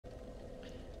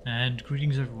And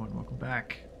greetings everyone, welcome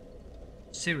back.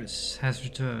 Cirrus has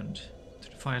returned to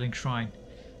the Firelink Shrine.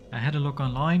 I had a look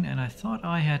online and I thought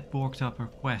I had borked up her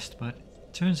quest, but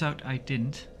turns out I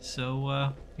didn't,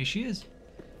 so here she is.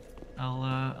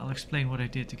 I'll explain what I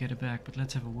did to get her back, but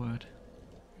let's have a word.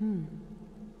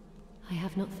 I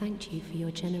have not thanked you for your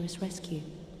generous rescue.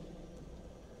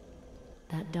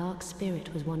 That dark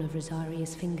spirit was one of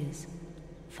Rosaria's fingers,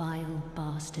 vile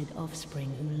bastard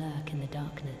offspring who lurk in the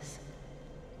darkness.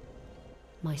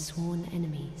 My sworn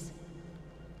enemies.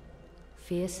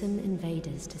 Fearsome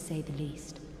invaders, to say the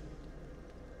least.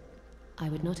 I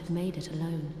would not have made it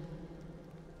alone.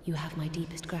 You have my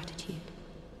deepest gratitude.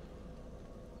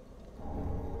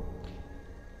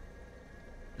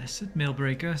 Blessed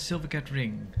Mailbreaker, Silvercat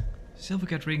Ring.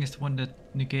 Silvercat Ring is the one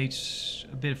that negates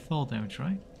a bit of fall damage,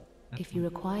 right? If you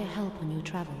require help on your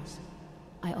travels,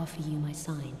 I offer you my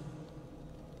sign.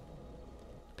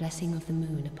 Blessing of the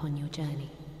moon upon your journey.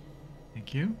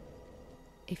 Thank you.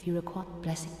 If you require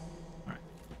blessing. Alright.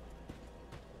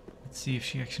 Let's see if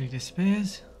she actually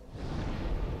disappears.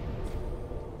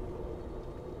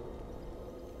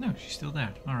 No, she's still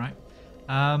there. Alright.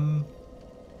 Right,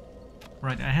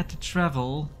 I had to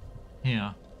travel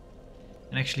here.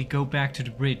 And actually go back to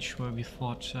the bridge where we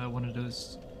fought one of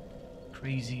those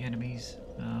crazy enemies.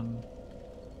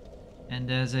 And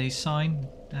there's a sign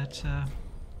that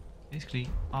basically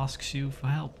asks you for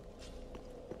help.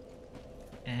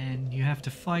 And you have to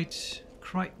fight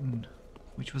Crichton,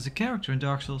 which was a character in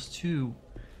Dark Souls 2.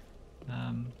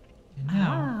 And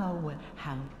now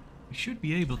we should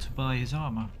be able to buy his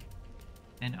armor.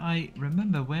 And I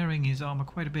remember wearing his armor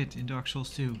quite a bit in Dark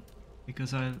Souls 2,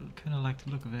 because I kind of like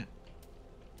the look of it.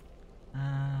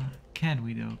 Can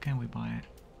we though? Can we buy it?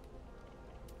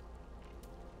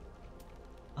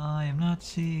 I am not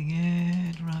seeing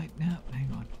it right now.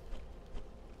 Hang on.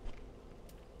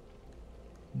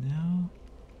 No.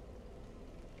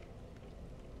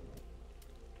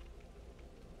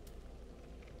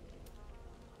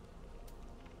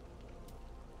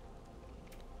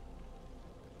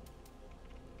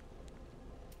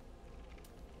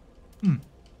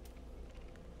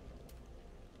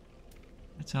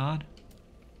 That's odd.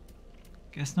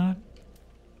 Guess not.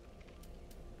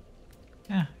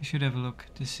 Yeah, I should have a look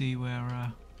to see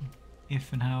where,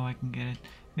 if and how I can get it.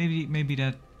 Maybe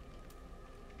that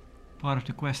part of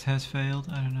the quest has failed.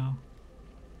 I don't know.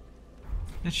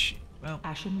 Well.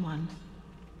 Ashen One,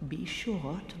 be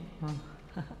sure to.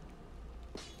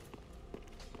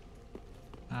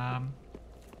 I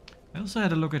also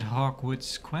had a look at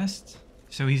Hawkwood's quest.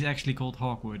 So he's actually called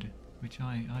Hawkwood, which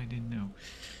I didn't know.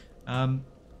 I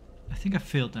think I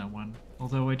failed that one,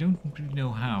 although I don't really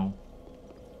know how.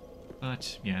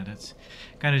 But yeah, that's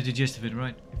kind of the gist of it,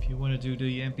 right? If you want to do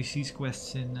the NPC's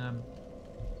quests in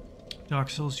Dark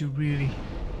Souls, you really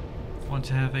want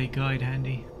to have a guide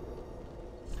handy.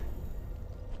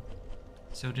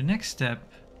 So the next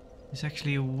step is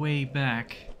actually a way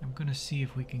back. I'm gonna see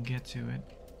if we can get to it.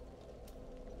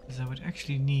 Because I would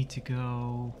actually need to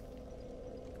go...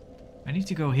 I need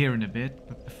to go here in a bit,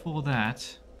 but before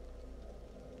that...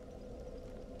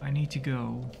 I need to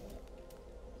go...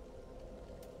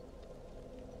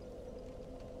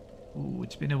 Ooh,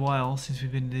 it's been a while since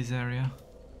we've been in this area.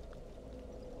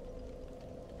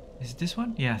 Is it this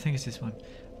one? Yeah, I think it's this one.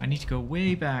 I need to go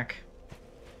way back.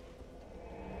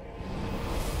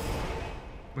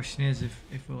 Question is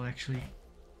if we'll actually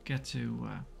get to...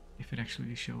 if it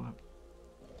actually show up.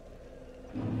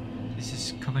 This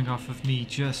is coming off of me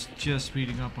just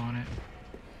reading up on it.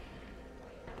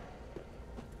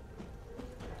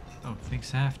 Oh,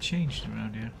 things have changed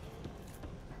around here.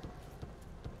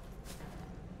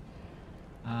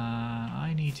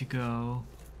 I need to go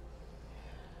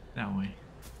that way.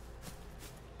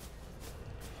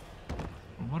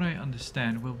 From what I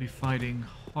understand, we'll be fighting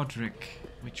Hodrick,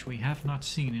 which we have not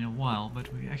seen in a while,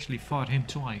 but we actually fought him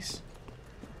twice.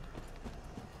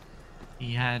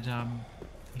 He had,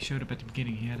 he showed up at the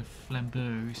beginning. He had a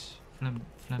flamberge?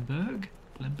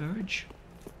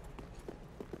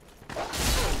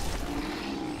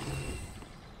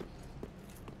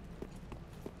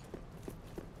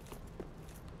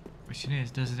 Question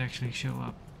is, does it actually show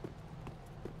up?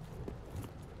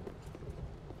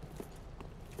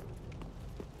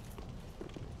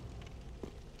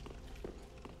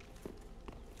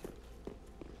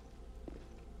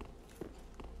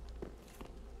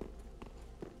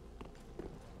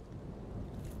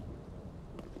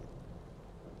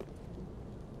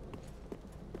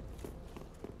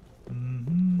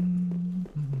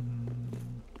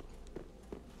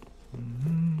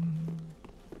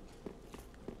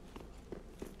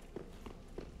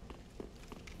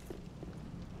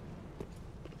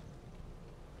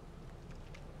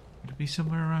 be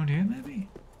somewhere around here, maybe?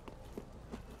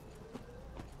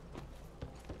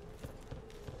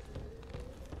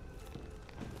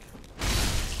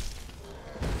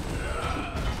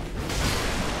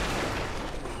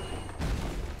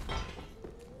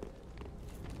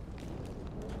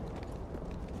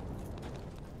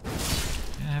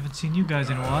 I haven't seen you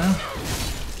guys in a while.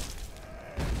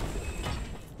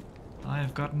 I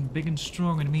have gotten big and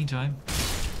strong in the meantime.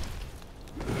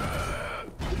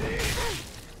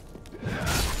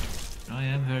 I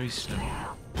am very slow.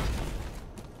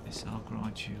 This I'll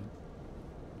grant you.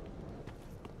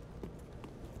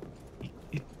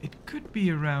 It could be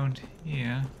around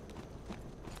here.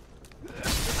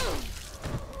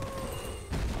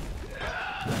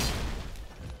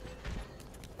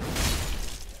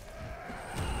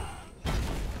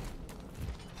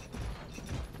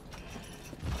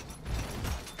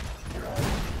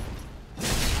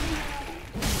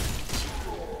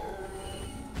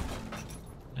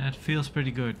 That feels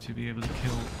pretty good to be able to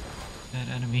kill that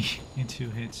enemy in 2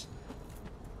 hits.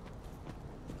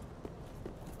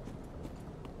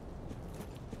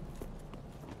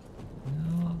 No,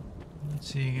 I'm not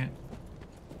seeing it.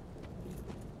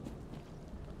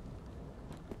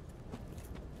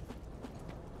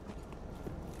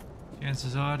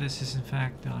 Chances are this is in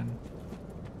fact done.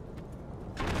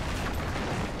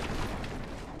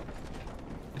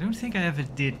 I don't think I ever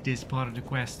did this part of the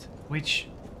quest, which...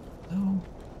 Oh.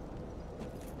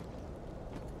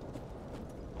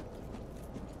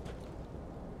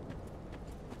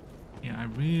 Yeah, I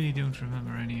really don't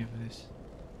remember any of this.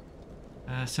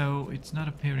 So it's not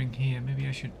appearing here. Maybe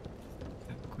I should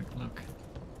have a quick look.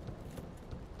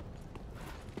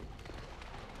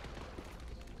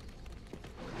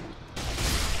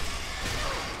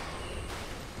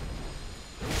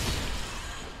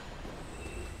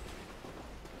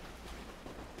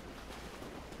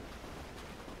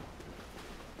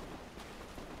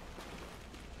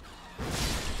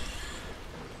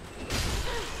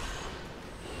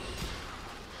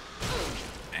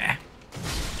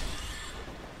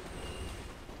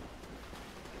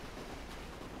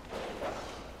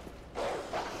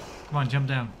 Come on, jump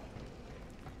down.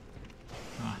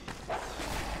 Ah,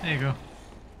 there you go.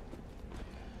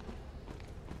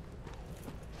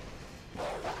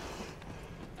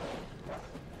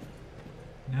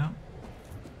 No.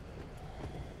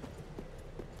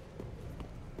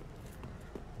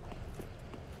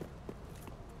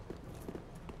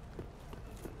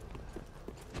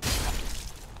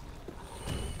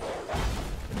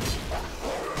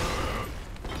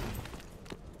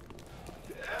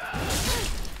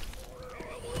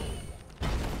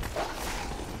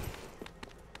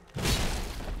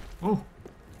 Oh!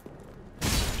 The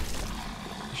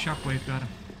shockwave got him.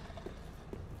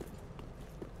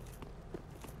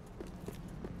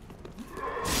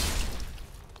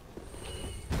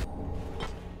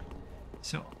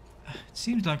 So, it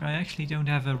seems like I actually don't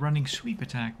have a running sweep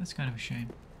attack. That's kind of a shame.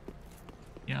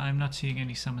 Yeah, I'm not seeing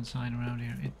any summon sign around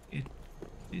here. It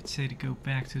did say to go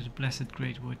back to the Blessed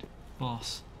Greatwood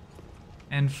boss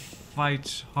and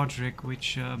fight Hodrick,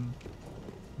 which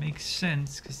makes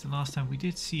sense, because the last time we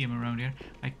did see him around here.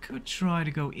 I could try to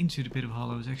go into the Pit of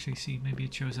Hollows, actually see, maybe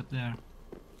it shows up there.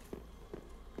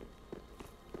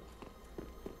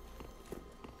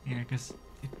 Yeah, because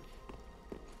it...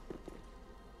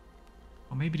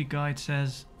 Or maybe the guide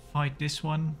says, fight this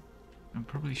one. I'm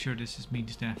probably sure this is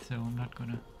means death, so I'm not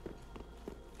gonna...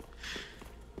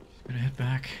 Just gonna head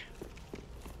back.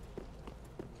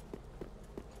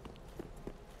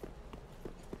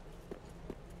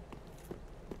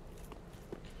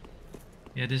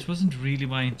 Yeah, this wasn't really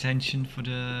my intention for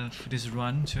this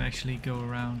run to actually go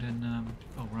around and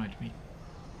oh right, we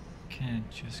can't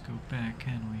just go back,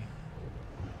 can we?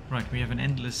 Right, we have an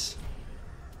endless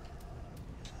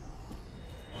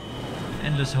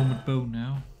homeward bow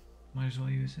now. Might as well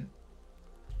use it.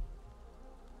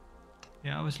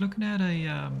 Yeah, I was looking at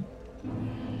a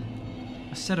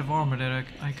set of armor that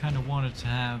I kind of wanted to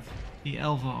have, the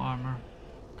Elva armor.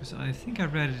 Because I think I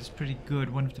read it's pretty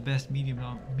good, one of the best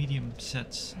medium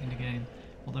sets in the game,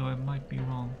 although I might be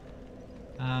wrong.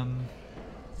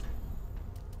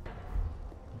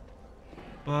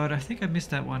 But I think I missed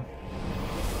that one.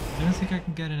 I don't think I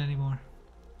can get it anymore.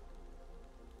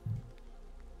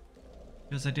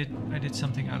 Because I did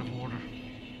something out of order.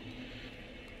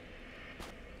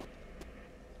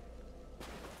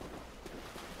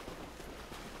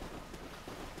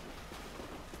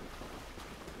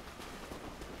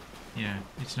 Yeah,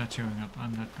 it's not showing up.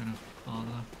 I'm not gonna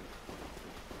bother.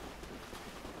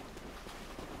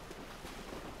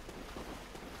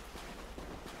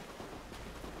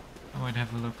 I might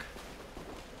have a look.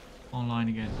 online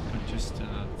again, but just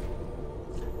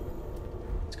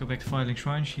let's go back to Filing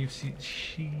Shrine. See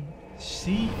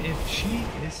if she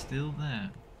is still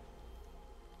there.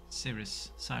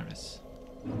 Cyrus.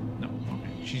 No,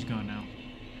 okay, she's gone now.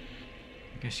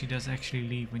 I guess she does actually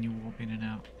leave when you warp in and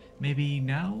out. Maybe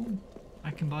now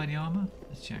I can buy the armor?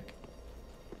 Let's check.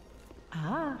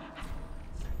 Ah.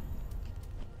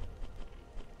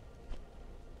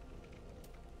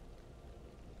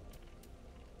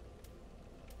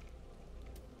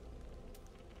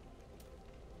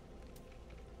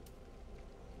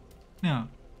 No.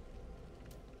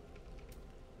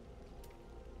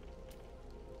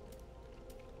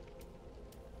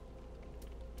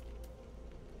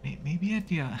 Maybe at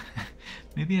the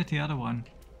maybe at the other one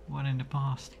in the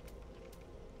past.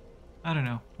 I don't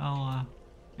know. I'll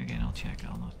check.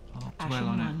 I'll not dwell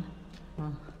on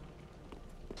it.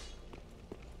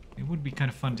 It would be kind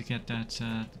of fun to get that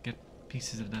to get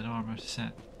pieces of that armor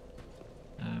set.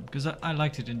 Because I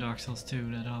liked it in Dark Souls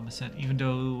 2, that armor set, even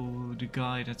though the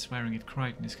guy that's wearing it,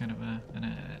 Crichton, is kind of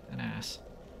an ass.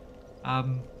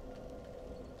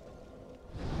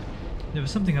 There was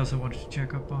something else I wanted to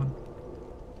check up on.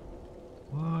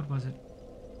 What was it?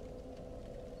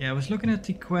 Yeah, I was looking at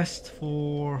the quest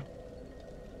for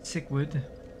Sigwood.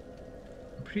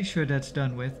 I'm pretty sure that's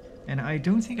done with, and I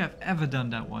don't think I've ever done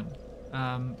that one.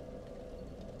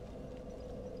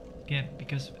 Again,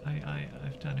 because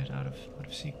I've done it out of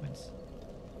sequence.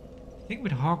 The thing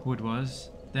with Hawkwood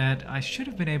was that I should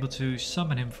have been able to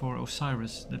summon him for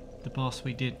Osiris, the boss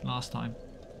we did last time,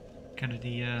 kind of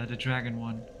the dragon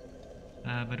one.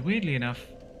 But weirdly enough,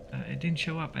 it didn't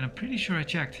show up, and I'm pretty sure I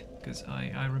checked because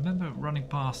I remember running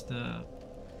past the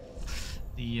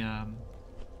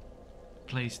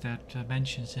place that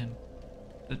mentions him,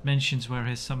 that mentions where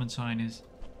his summon sign is,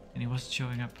 and he wasn't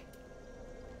showing up.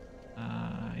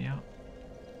 Yeah.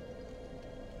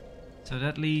 So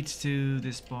that leads to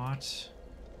this part.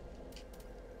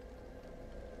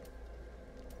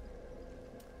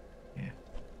 Yeah.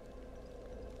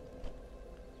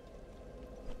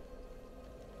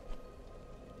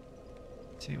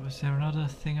 Let's see, was there another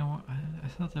thing I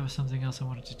thought there was something else I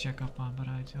wanted to check up on, but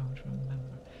I don't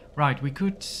remember. Right, we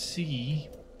could see.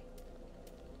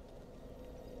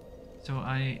 So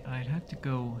I'd have to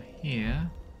go here.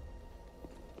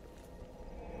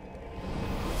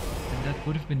 That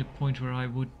would have been the point where I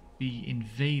would be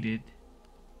invaded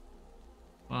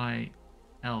by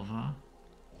Alva,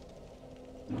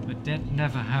 but that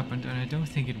never happened, and I don't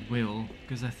think it will,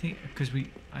 because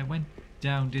I went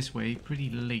down this way pretty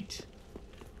late.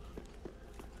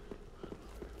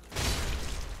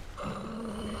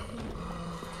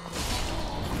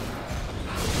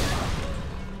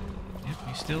 Yep,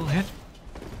 you still hit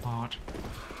hard.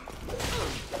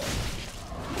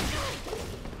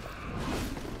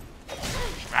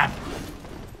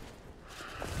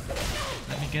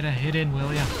 Let me get a hit in,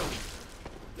 will ya?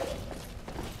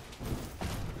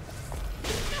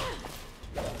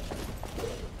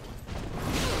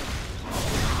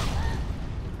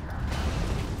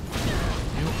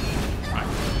 Right,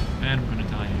 and I'm gonna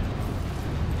die here.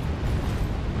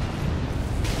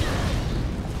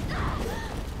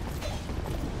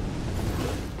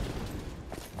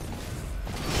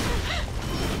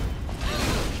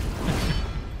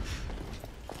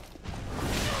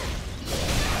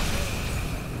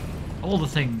 All the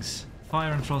things.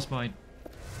 Fire and frostbite.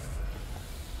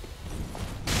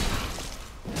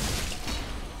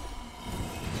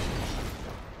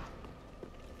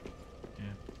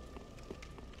 Yeah.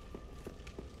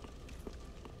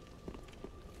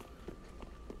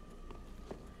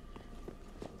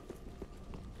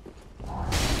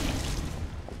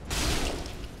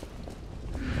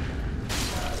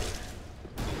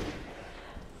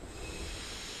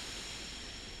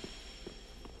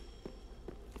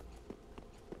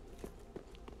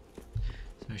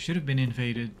 I should have been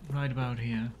invaded right about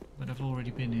here, but I've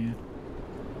already been here.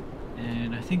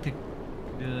 And I think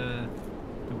the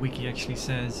wiki actually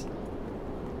says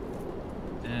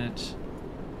that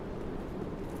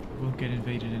you won't get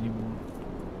invaded anymore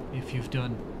if you've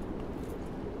done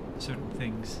certain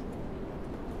things.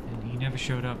 And he never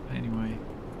showed up anyway.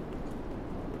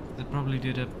 I probably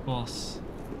did a boss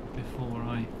before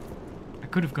I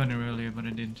could have gone there earlier, but I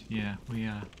didn't. Yeah,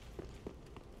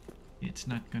 it's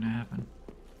not gonna happen.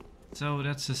 So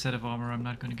that's a set of armor I'm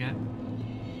not gonna get.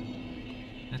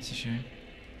 That's a shame.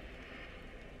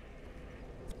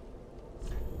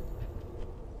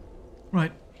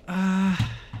 Right,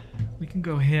 we can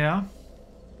go here.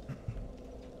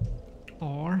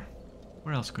 Or,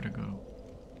 where else could I go?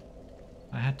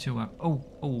 I had to, I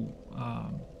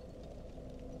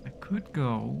could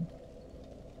go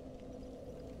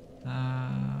So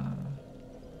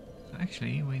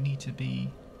actually, we need to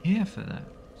be here for that.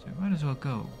 So we might as well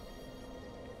go.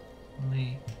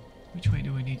 Only, which way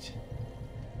do we need?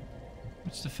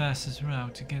 What's the fastest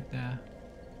route to get there?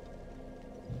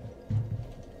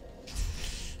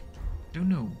 Don't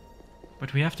know.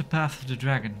 But we have the path of the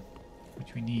dragon,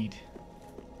 which we need.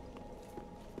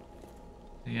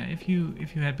 So yeah, if you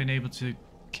had been able to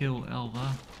kill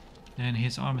Elva, then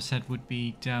his armor set would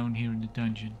be down here in the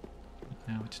dungeon. But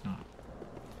now it's not.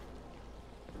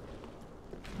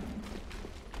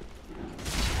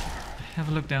 Have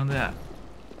a look down there.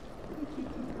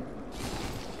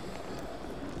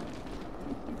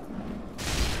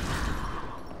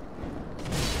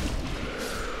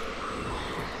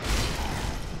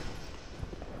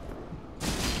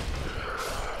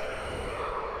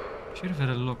 Should have had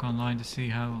a look online to see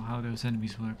how those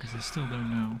enemies work, because I still don't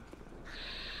know.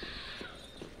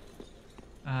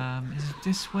 Is it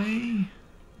this way?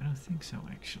 I don't think so,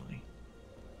 actually.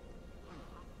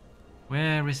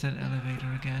 Where is that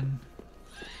elevator again?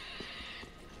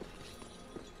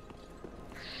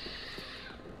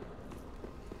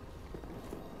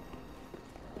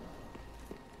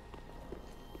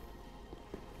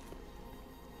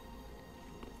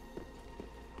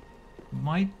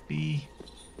 Might be...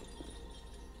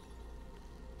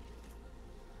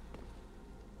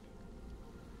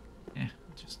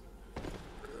 just...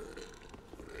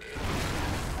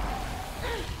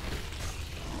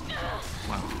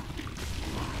 Wow.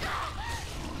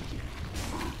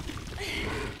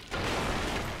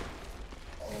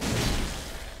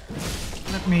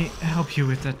 Let me help you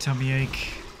with that tummy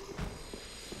ache.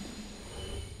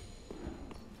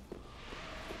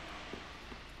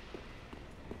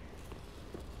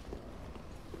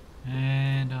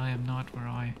 And I am not where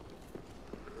I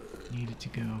needed to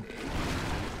go.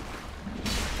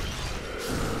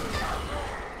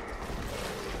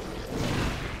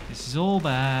 This is all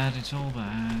bad, it's all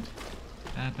bad.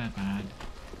 Bad, bad, bad.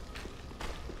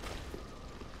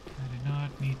 I do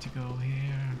not need to go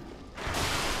here.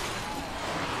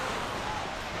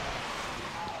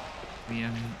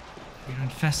 We're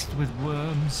infested with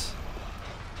worms.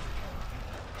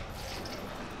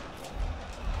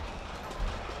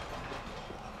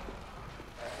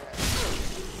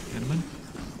 Gentlemen.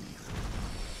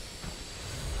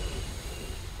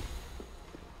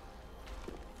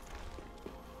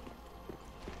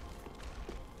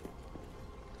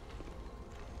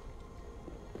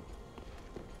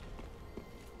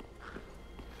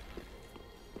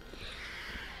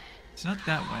 It's not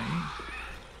that way.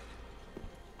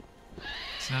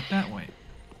 It's not that way.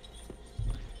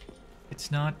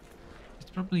 It's not... It's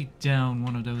probably down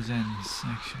one of those ends,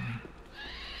 actually.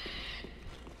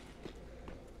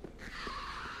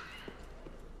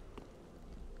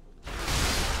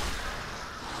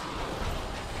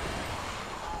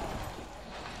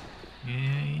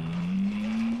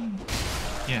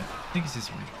 Yeah, I think it's this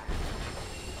way.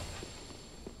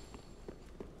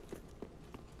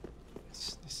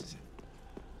 This is it.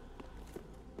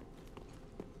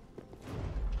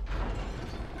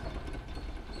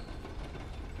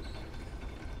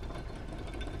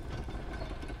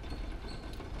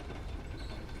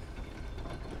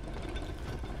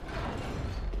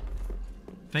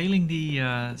 Failing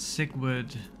the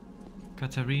Sigurd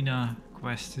Katarina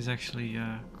quest is actually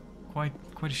quite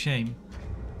a shame,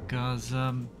 because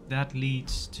that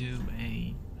leads to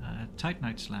a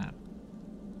Titanite slab.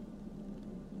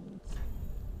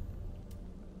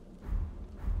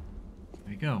 There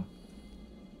we go.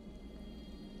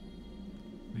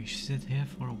 We sit here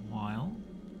for a while.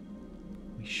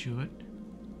 We should.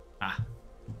 Ah.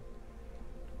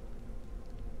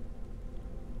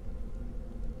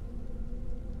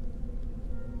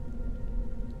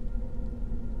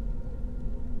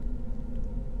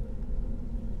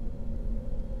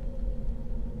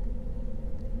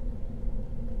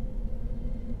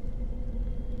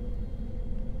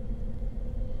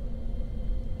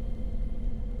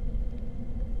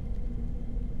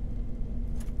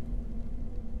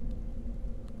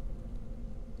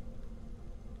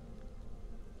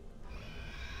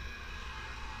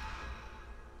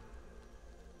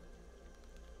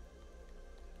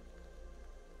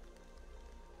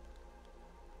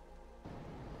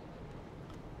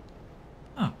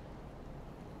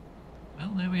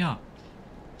 There we are.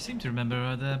 I seem to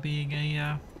remember there being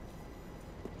a...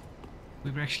 we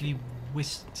were actually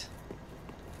whisked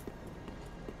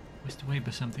away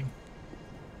by something.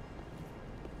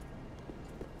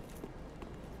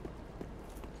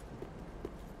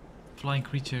 Flying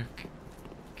creature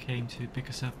came to pick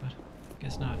us up, but I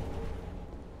guess not.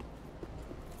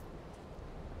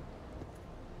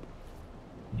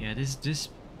 Yeah, this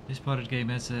This part of the game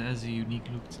has a unique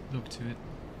look to it.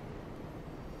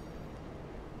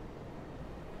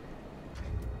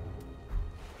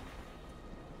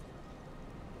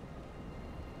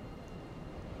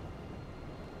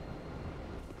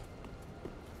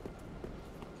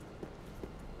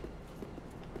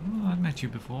 Oh, I've met you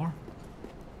before.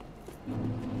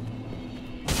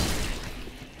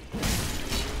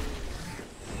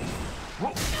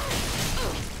 Whoa!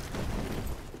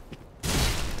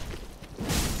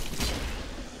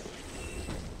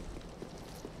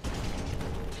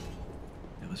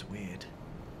 That was weird.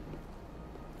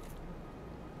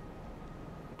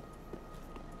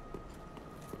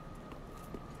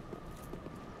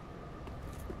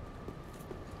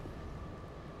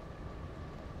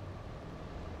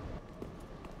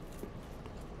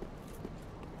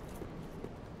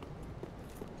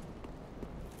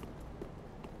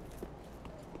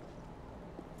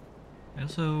 I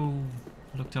also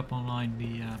looked up online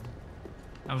the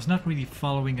I was not really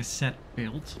following a set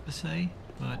build per se,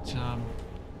 but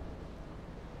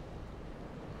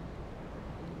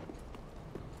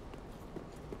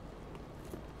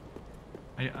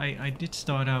I did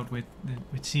start out with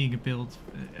seeing a build.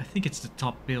 I think it's the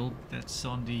top build that's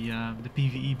on the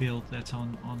PvE build that's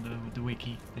on the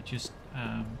wiki that just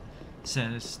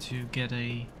says to get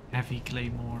a heavy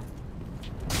claymore.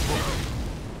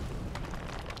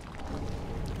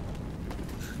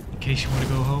 In case you want to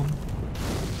go home,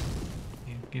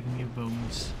 yeah, giving you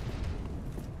bones.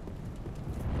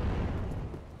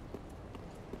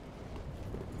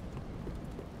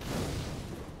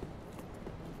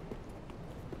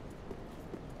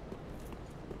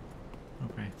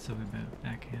 Okay, so we're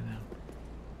back here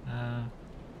now.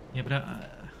 Yeah, but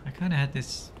I kind of had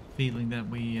this feeling that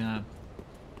we're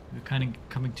kind of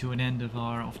coming to an end of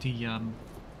the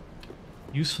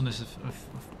usefulness of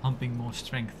pumping more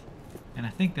strength. And I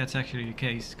think that's actually the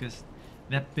case, because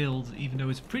that build, even though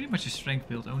it's pretty much a strength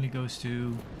build, only goes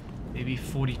to maybe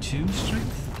 42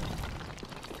 strength.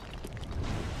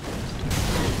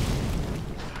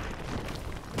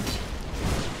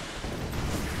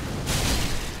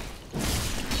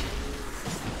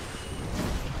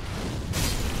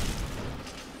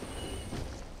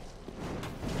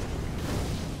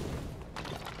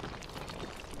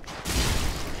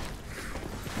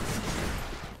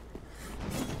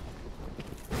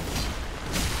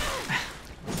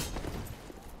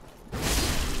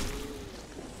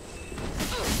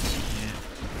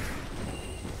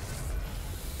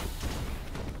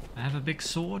 I have a big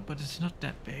sword, but it's not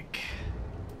that big.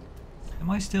 Am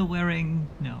I still wearing...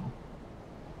 No.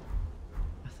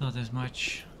 I thought as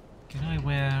much. Can I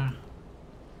wear...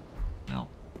 Well,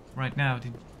 right now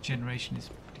the generation is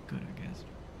pretty good, I guess.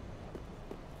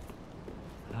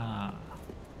 Ah.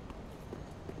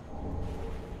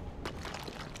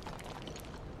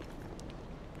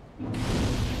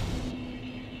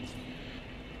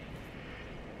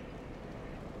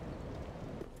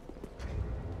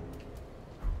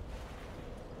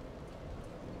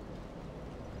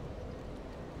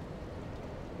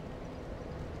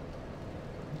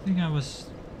 The thing I was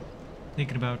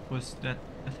thinking about was that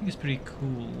I think it's pretty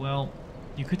cool. Well,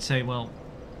 you could say, well,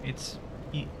 it's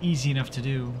easy enough to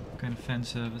do, kind of fan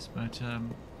service, but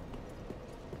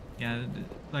yeah,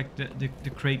 like the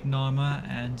Kraken armor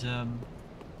and I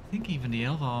think even the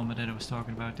Elva armor that I was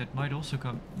talking about, that might also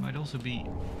be.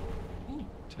 Ooh,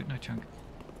 took no chunk.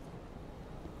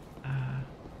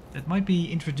 That might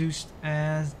be introduced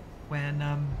as when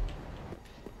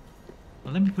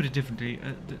well, let me put it differently.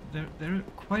 There are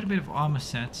quite a bit of armor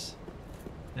sets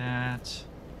that...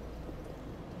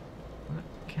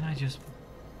 Can I just...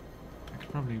 I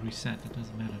could probably reset, it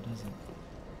doesn't matter, does it?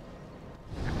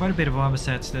 There are quite a bit of armor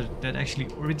sets that actually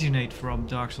originate from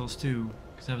Dark Souls 2.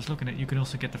 Because I was looking at, you can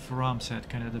also get the Faram set,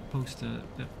 kind of the poster,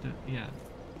 yeah,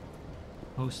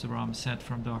 poster armor set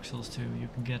from Dark Souls 2. You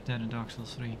can get that in Dark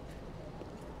Souls 3.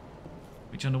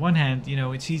 Which on the one hand, you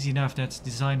know, it's easy enough, that's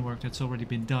design work that's already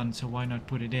been done, so why not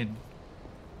put it in?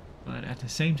 But at the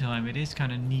same time, it is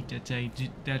kind of neat that they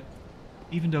that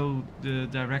even though the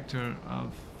director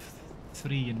of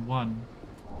 3 and 1,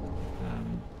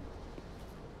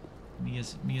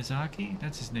 Miyazaki,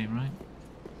 that's his name, right?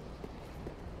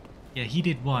 Yeah, he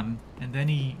did 1, and then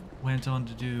he went on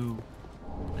to do,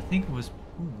 I think it was,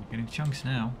 ooh, we're getting chunks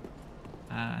now.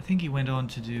 I think he went on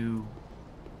to do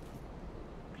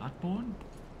Bloodborne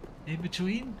in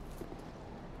between,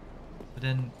 but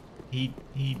then he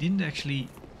didn't actually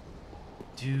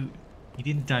do, he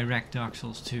didn't direct Dark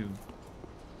Souls 2.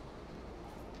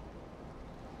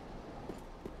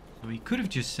 So he could have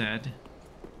just said,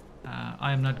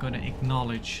 I am not going to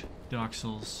acknowledge Dark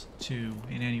Souls 2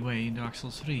 in any way in Dark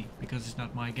Souls 3, because it's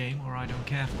not my game or I don't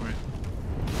care for it.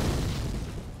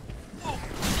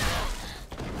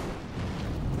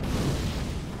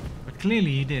 But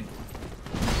clearly he did.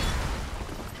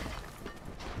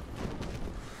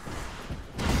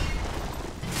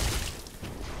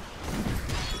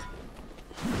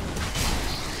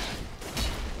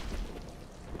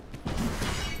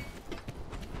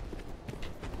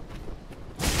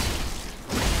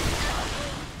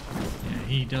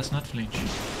 He does not flinch. He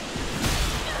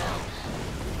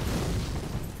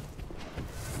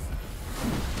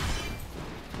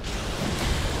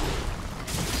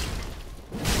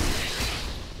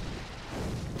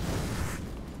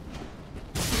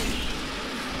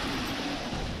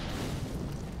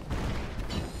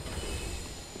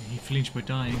flinched by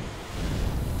dying.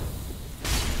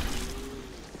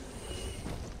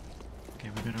 Okay,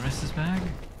 we got a Restless Bag.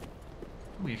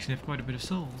 We actually have quite a bit of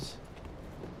souls.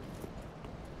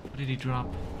 What did he drop?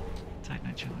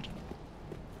 Titanite shard.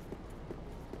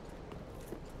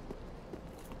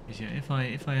 Because yeah, if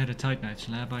I had a Titanite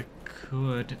slab, I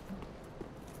could.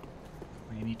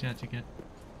 Well, you need that to get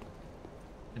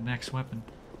the max weapon.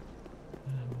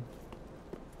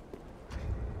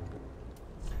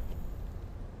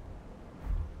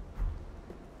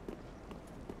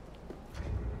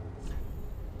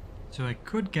 So I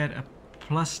could get a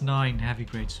 +9 heavy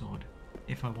greatsword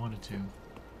if I wanted to.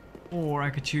 Or I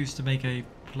could choose to make a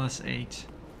 +8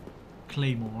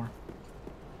 claymore.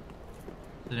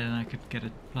 So then I could get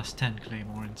a +10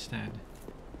 claymore instead.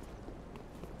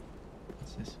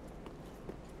 What's this?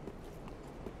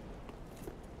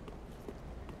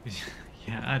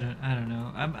 Yeah, I don't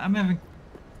know. I'm having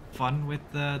fun with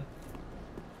the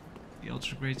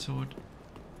ultra greatsword.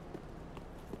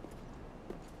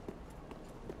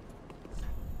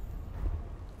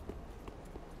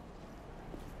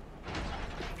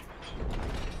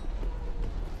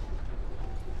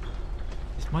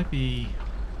 Might be. I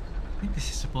think this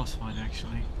is a boss fight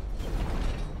actually.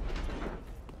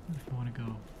 Where do I want to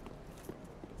go?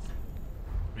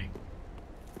 Ring.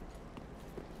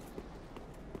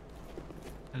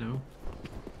 Hello.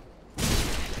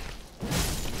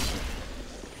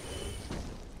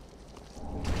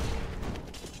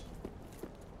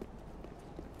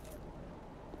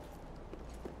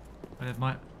 But it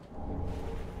might.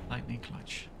 Lightning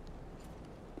clutch.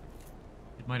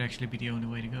 It might actually be the only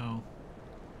way to go.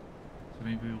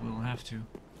 Maybe we'll have to.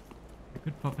 I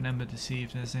could pop an ember to see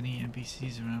if there's any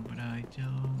NPCs around, but I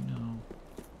don't know.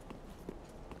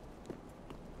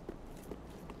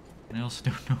 And I also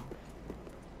don't know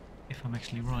if I'm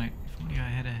actually right. If only I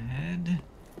had a head.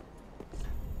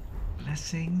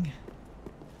 Blessing.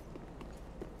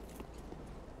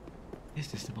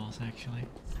 Is this the boss actually?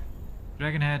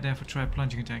 Dragon head, therefore try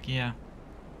plunging attack. Yeah.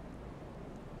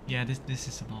 Yeah, this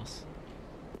is the boss.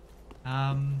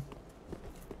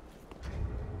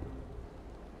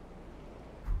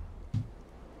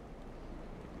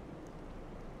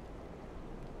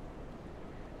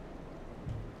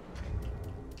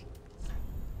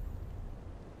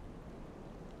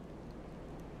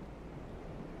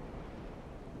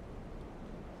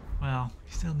 Well,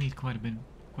 we still need quite a bit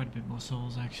more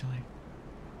souls actually.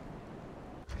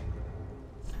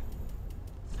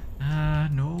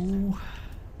 No.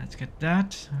 Let's get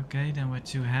that. Okay, then we're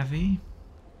too heavy.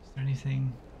 Is there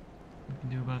anything we can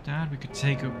do about that? We could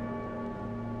take away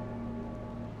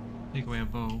a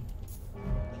bow. I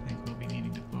think we'll be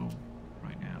needing the bow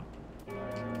right now.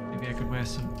 Maybe I could wear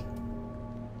some.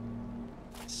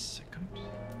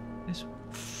 This.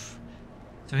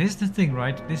 So here's the thing,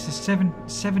 right? This is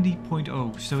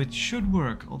 70.0, so it should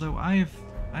work. Although I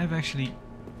have actually.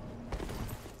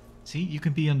 See, you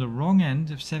can be on the wrong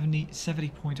end of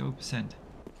 70.0%.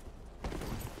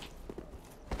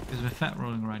 Because we're fat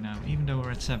rolling right now, even though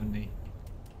we're at 70.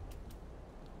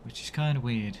 Which is kind of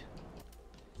weird.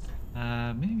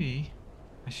 Maybe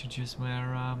I should just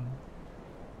wear,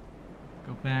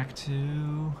 go back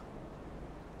to...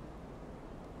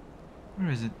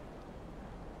 Where is it?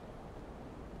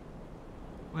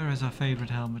 Where is our favorite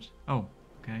helmet? Oh,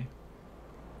 okay.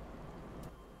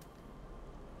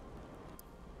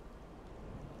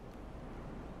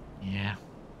 Yeah.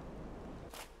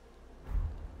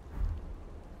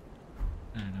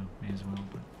 I don't know, may as well,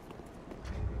 but...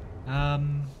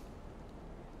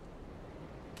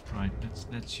 Right,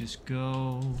 let's just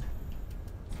go...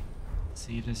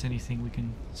 See if there's anything we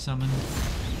can summon.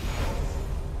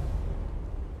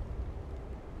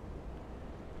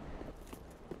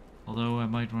 Although I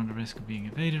might run the risk of being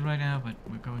evaded right now, but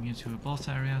we're going into a boss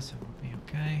area, so we'll be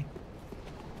okay.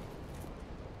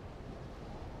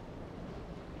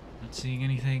 Not seeing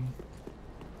anything.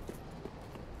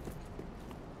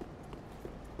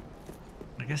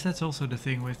 guess that's also the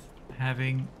thing with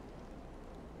having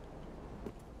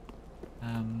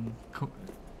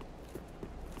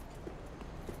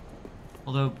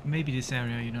although maybe this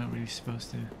area you're not really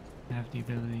supposed to have the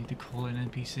ability to call in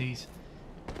NPCs.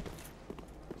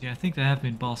 Yeah, I think there have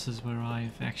been bosses where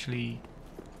I've actually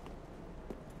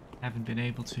haven't been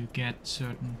able to get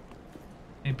certain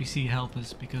NPC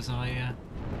helpers because I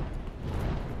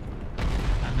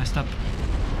messed up.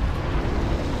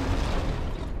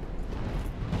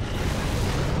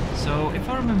 So if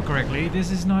I remember correctly,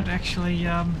 this is not actually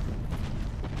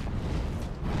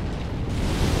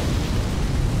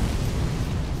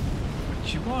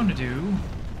what you want to do.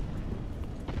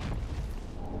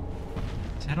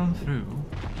 Is head on through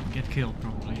and get killed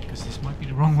probably, because this might be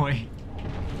the wrong way.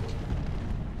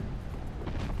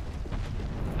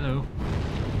 Hello.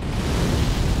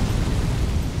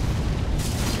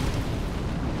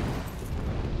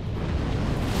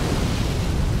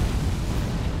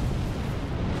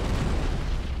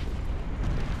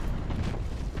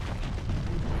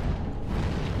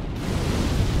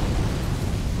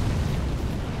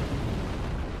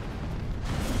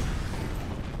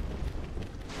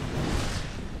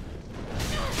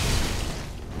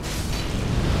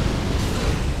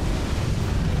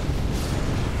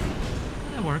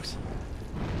 Works.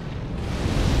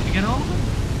 Did you get all of them?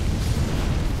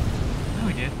 No,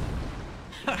 we did.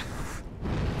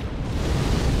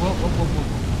 Whoa, whoa, whoa, whoa,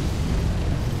 whoa.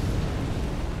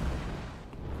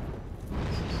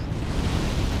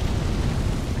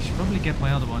 I should probably get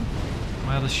my other one.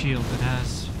 My other shield that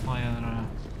has fire.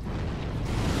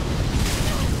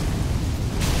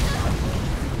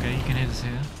 Okay, you can hit us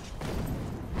here.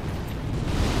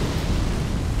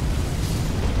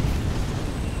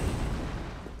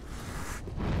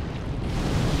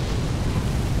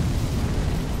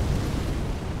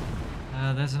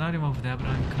 There's an item over there, but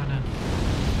I'm kinda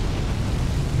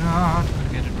not gonna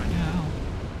get it right now.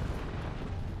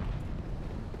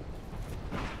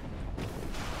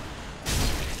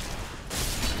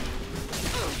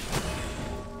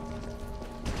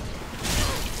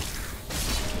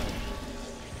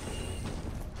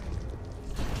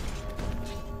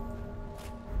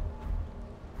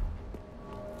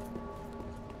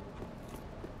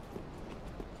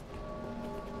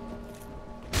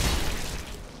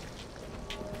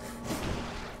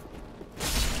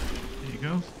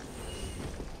 Go.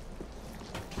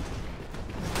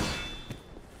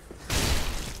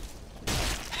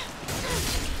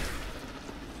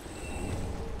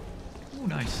 Oh,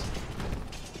 nice.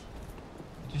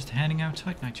 Just handing out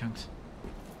Titanite chunks.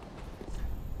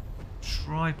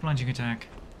 Try plunging attack.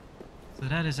 So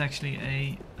that is actually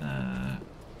a.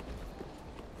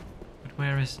 But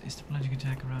where is the plunging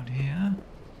attack around here?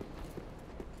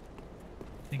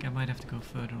 I think I might have to go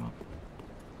further up.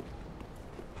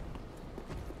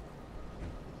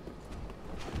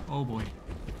 Oh boy.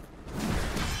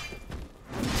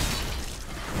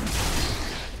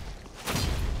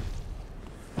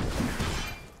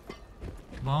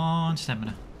 Come on,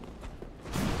 stamina.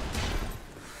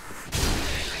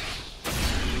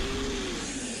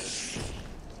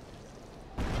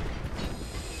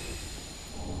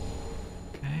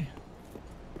 Okay.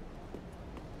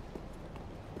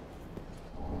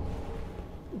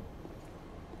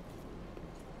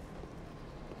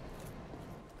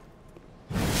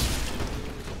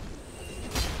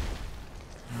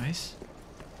 Nice.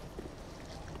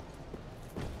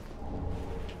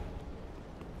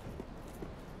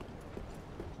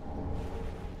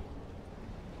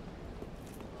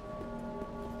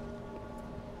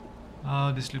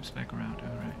 Oh, this loops back around,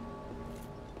 alright.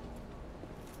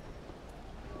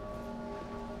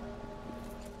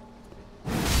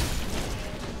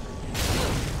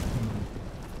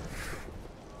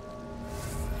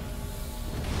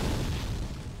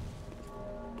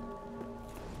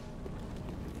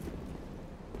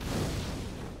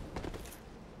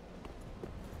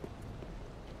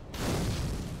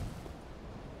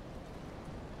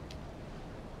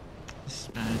 This is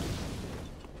bad.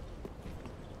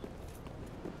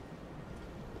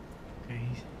 Okay,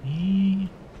 he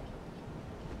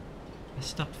has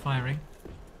stopped firing.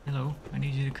 Hello, I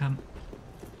need you to come.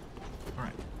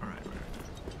 Alright, alright, alright.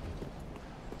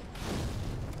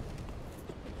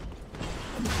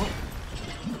 Oh!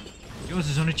 Yours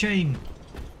is on a chain!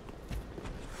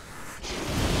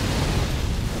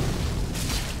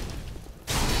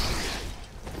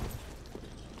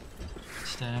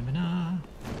 Stamina.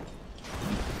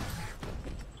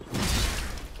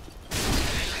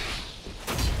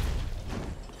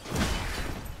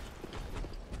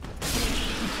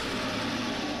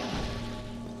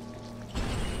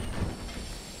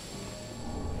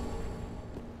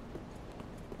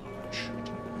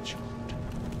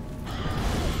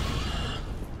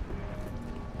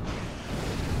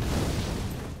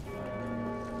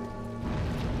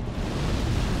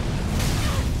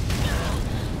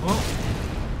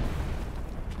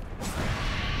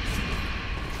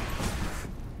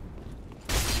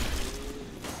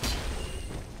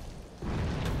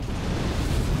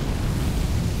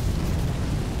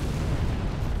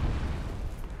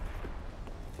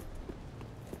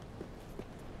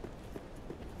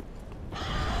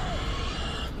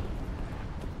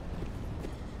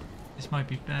 This might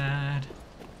be bad.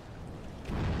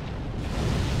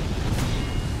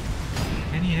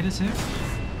 Can he hit us here? I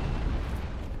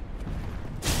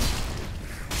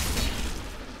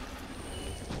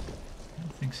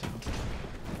don't think so.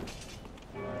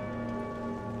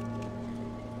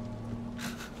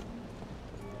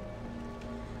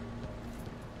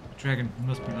 Dragon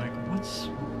must be like, what's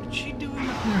she doing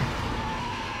up there?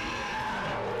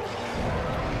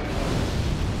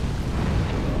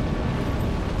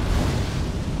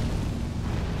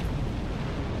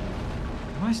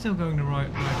 Am I still going the right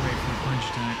way for a punch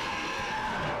attack?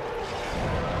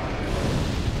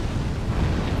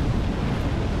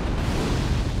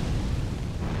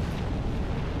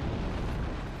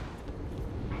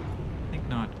 I think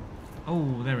not.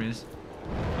 Oh, there is.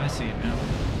 I see it now.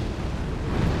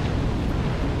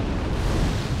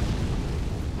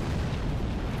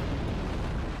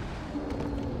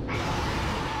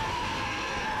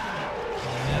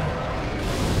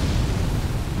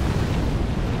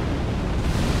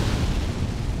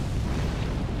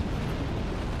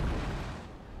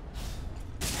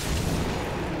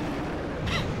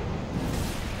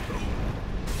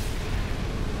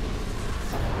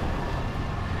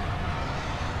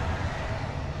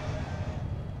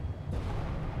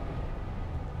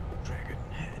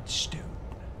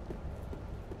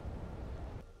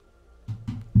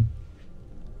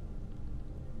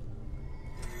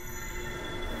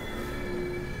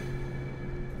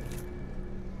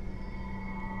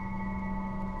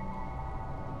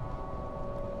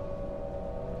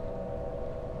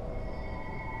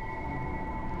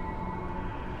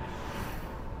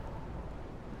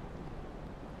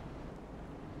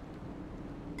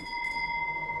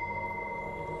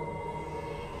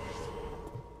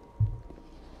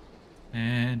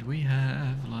 And we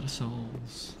have a lot of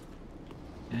souls.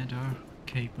 And our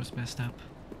cape was messed up.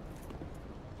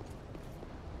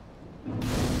 I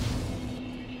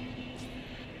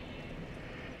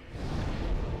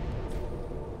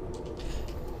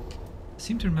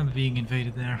seem to remember being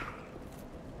invaded there.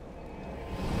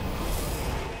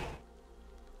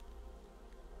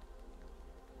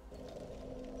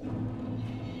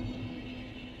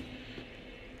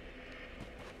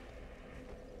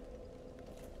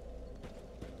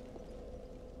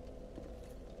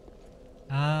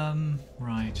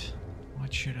 Right.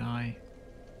 What should I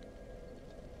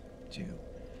do?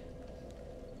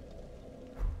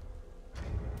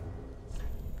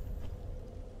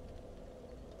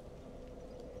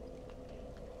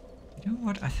 You know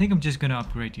what? I think I'm just gonna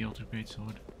upgrade the Ultra Great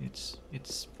Sword. It's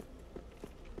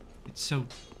so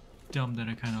dumb that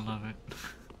I kind of love it.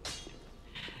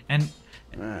 And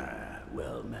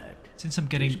well met. Since I'm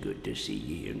getting... It's good to see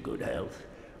ye in good health.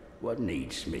 What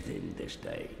needs smithing this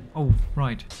day? Oh,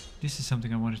 right. This is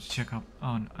something I wanted to check up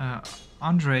on.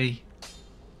 Andre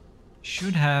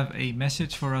should have a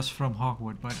message for us from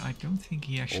Hogwarts, but I don't think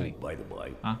he actually... Oh, by the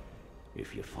way,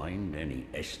 if you find any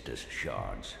Estus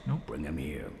shards, nope, bring them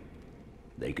here.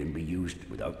 They can be used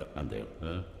without the... And they'll...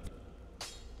 Okay.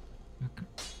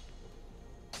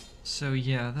 So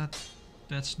yeah,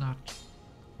 that's not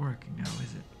working now,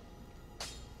 is it?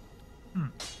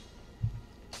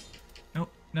 Nope,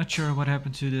 not sure what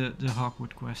happened to the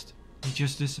Hogwarts quest. He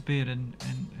just disappeared and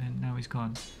now he's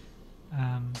gone.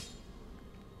 I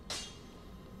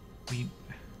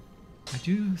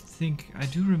do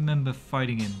remember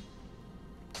fighting him.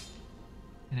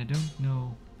 And I don't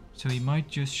know, so he might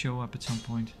just show up at some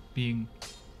point, being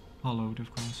hollowed,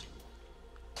 of course.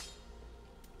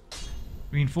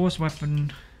 Reinforced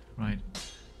weapon, right.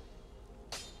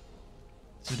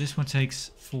 So this one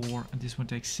takes 4 and this one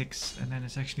takes 6, and then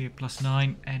it's actually a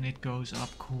 +9, and it goes up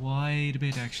quite a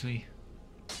bit actually.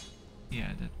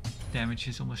 Yeah, that damage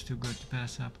is almost too good to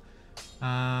pass up.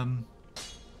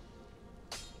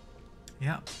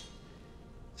 Yeah.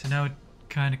 So now it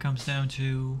kind of comes down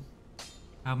to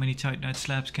how many Titanite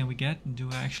slabs can we get, and do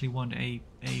I actually want a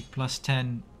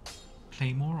 +10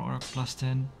 claymore or a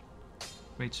 +10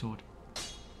 greatsword?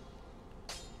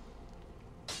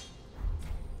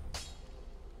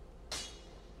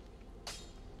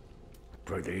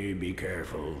 Prithee, be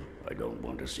careful. I don't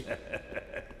want to see...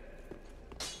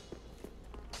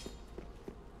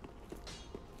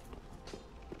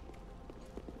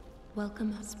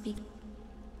 Welcome, speak.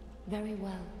 Very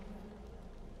well.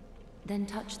 Then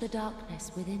touch the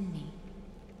darkness within me.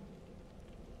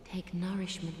 Take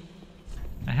nourishment.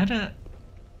 I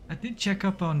did check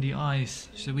up on the eyes,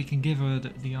 so we can give her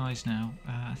the eyes now.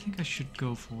 I think I should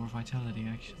go for vitality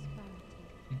actually.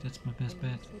 I think that's my best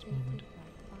bet at this moment.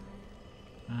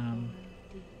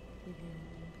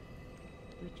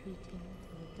 Retreating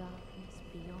to the darkness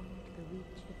beyond the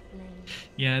reach of flame.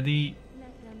 Yeah, the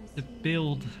the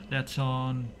build that's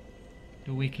on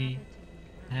the wiki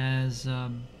has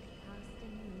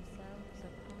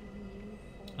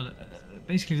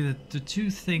basically the two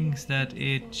things that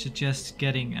it suggests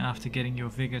getting after getting your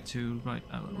vigor to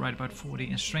right about 40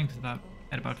 and strength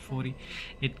at about 40.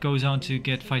 It goes on to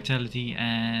get vitality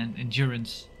and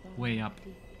endurance way up.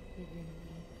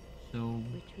 So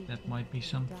that might be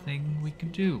something we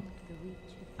can do.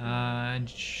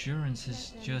 Endurance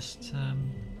is just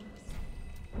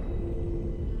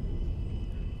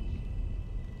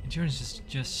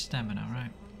stamina,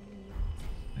 right?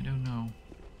 I don't know.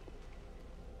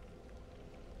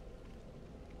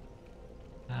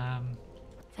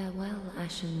 Farewell,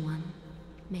 Ashen One.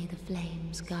 May the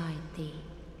flames guide thee.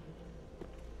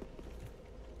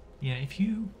 Yeah, if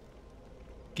you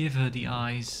give her the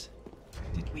eyes...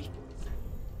 Did we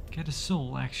get a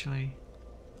soul, actually?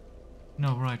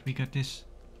 No, right, we got this.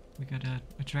 We got a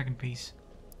dragon piece.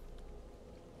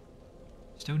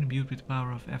 Stone imbued with the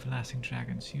power of everlasting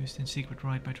dragons, used in secret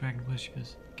rite by dragon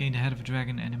worshippers. Gain the head of a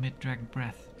dragon and emit dragon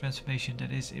breath. Transformation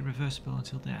that is irreversible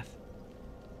until death.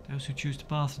 Those who choose the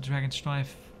path of the dragon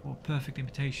strive for perfect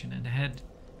imitation, and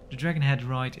the dragon head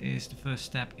rite is the first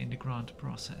step in the grant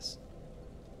process.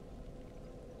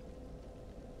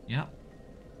 Yeah,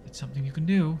 it's something you can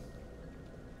do.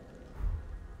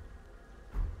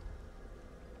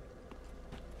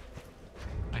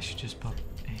 I should just pop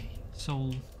a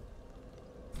soul.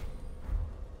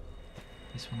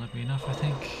 This will not be enough, I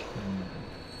think.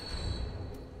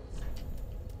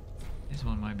 This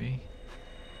one might be.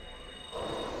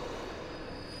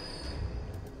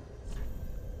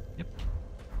 Yep.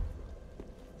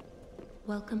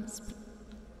 Welcome.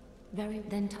 Very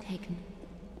then taken.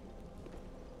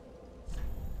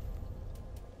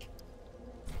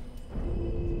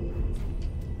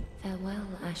 Farewell,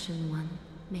 Ashen One.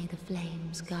 May the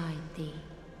flames guide thee.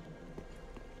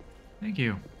 Thank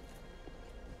you.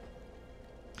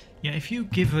 Yeah, if you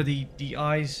give her the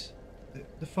eyes,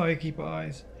 the Firekeeper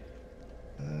eyes,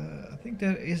 I think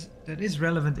that is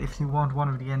relevant if you want one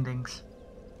of the endings.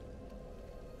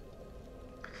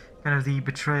 Kind of the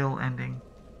betrayal ending.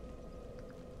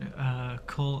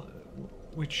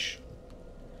 Which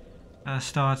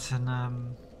starts in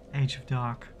Age of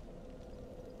Dark.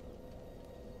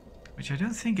 Which I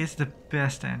don't think is the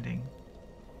best ending.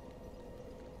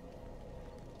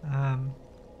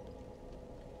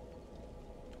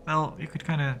 Well, you could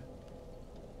kind of...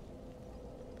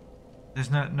 There's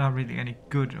not really any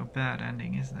good or bad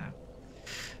ending, is there?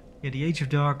 Yeah, the Age of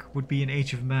Dark would be an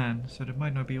Age of Man, so that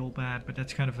might not be all bad, but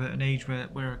that's kind of an age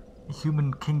where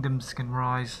human kingdoms can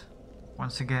rise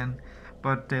once again,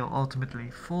 but they'll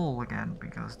ultimately fall again,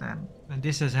 because then... And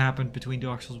this has happened between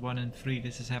Dark Souls 1 and 3,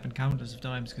 this has happened countless of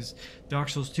times, because Dark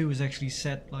Souls 2 is actually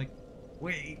set like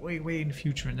way in the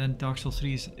future, and then Dark Souls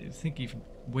 3 is, I think, even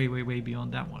way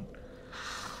beyond that one.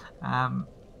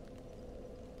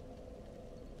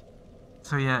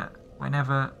 So yeah,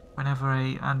 whenever an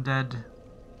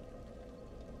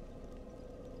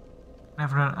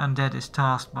undead is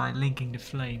tasked by linking the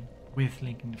flame,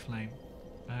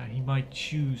 he might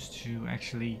choose to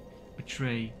actually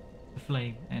betray the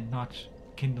flame and not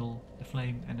kindle the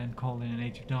flame and then call in an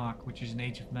Age of Dark, which is an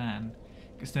Age of Man,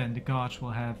 because then the gods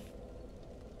will have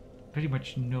pretty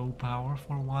much no power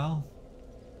for a while,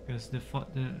 because the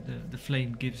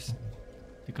flame gives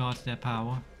the gods their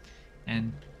power,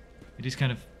 and it is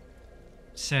kind of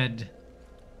said,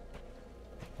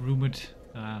 rumored,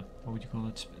 what would you call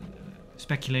it,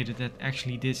 speculated that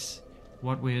actually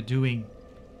what we're doing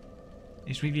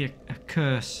is really a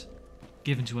curse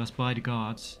given to us by the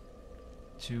gods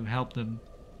to help them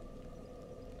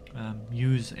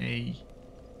use a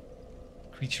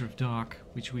creature of dark,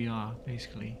 which we are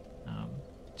basically,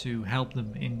 to help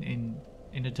them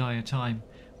in a dire time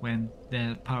when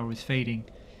their power is fading,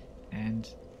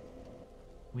 and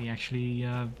we actually,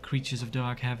 creatures of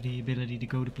dark, have the ability to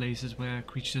go to places where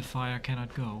creatures of fire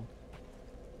cannot go.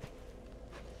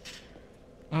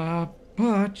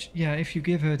 But yeah, if you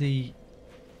give her the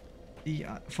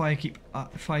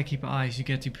Firekeeper eyes, you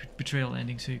get the betrayal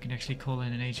ending, so you can actually call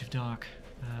in an Age of Dark.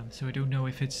 So I don't know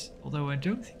if it's, although I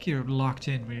don't think you're locked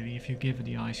in really if you give her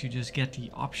the eyes. You just get the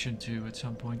option to at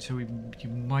some point. So you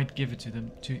might give it to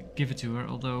her,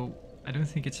 although I don't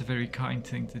think it's a very kind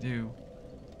thing to do,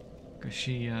 because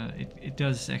it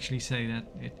does actually say that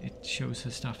it shows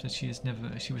her stuff that she was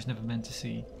never meant to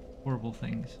see, horrible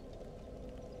things.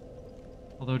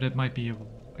 Although that might be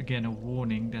again a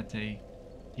warning that they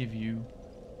give you,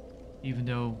 even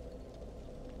though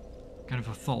kind of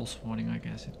a false warning, I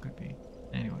guess it could be.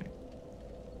 Anyway,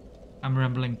 I'm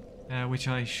rambling which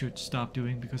I should stop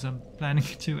doing because I'm planning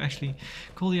to actually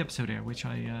call the episode here, which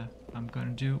I'm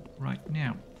gonna do right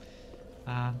now.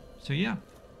 So yeah,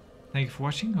 thank you for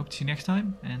watching, hope to see you next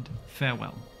time, and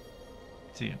farewell.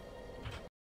 See ya.